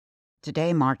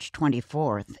Today, March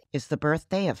 24th, is the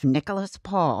birthday of Nicholas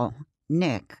Paul,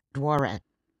 Nick Dworet.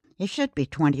 He should be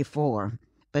 24,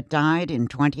 but died in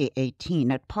 2018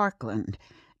 at Parkland,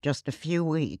 just a few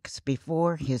weeks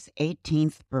before his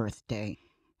 18th birthday.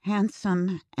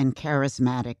 Handsome and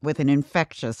charismatic with an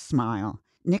infectious smile,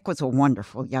 Nick was a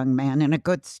wonderful young man and a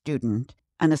good student.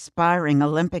 An aspiring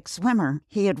Olympic swimmer,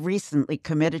 he had recently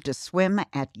committed to swim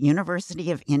at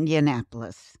University of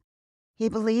Indianapolis. He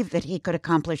believed that he could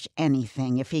accomplish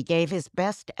anything if he gave his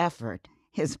best effort.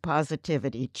 His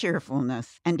positivity,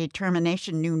 cheerfulness, and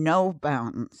determination knew no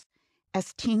bounds.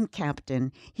 As team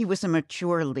captain, he was a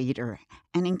mature leader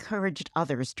and encouraged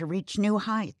others to reach new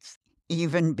heights,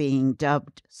 even being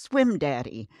dubbed Swim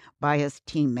Daddy by his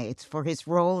teammates for his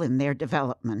role in their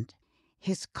development.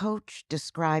 His coach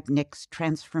described Nick's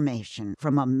transformation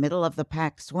from a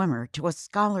middle-of-the-pack swimmer to a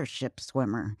scholarship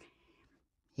swimmer.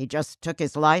 He just took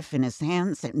his life in his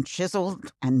hands and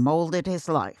chiseled and molded his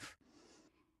life.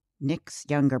 Nick's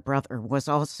younger brother was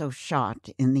also shot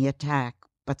in the attack,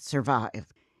 but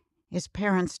survived. His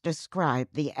parents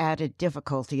described the added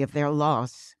difficulty of their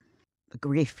loss. The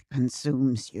grief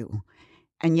consumes you,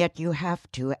 and yet you have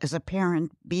to, as a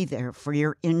parent, be there for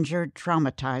your injured,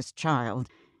 traumatized child.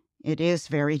 It is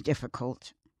very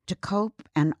difficult. To cope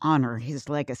and honor his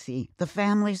legacy, the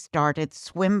family started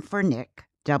Swim for Nick,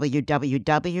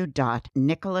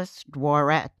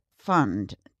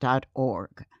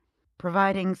 www.nicholasdworetfund.org,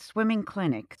 providing swimming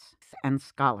clinics and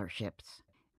scholarships.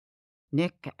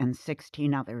 Nick and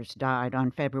 16 others died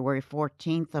on February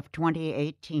 14th of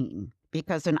 2018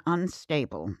 because an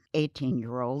unstable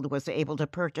 18-year-old was able to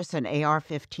purchase an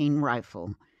AR-15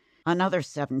 rifle. Another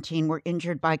 17 were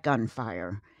injured by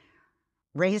gunfire.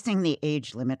 Raising the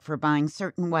age limit for buying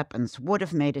certain weapons would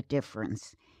have made a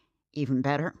difference. Even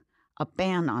better, a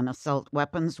ban on assault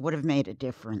weapons would have made a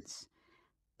difference.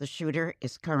 The shooter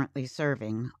is currently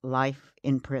serving life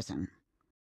in prison.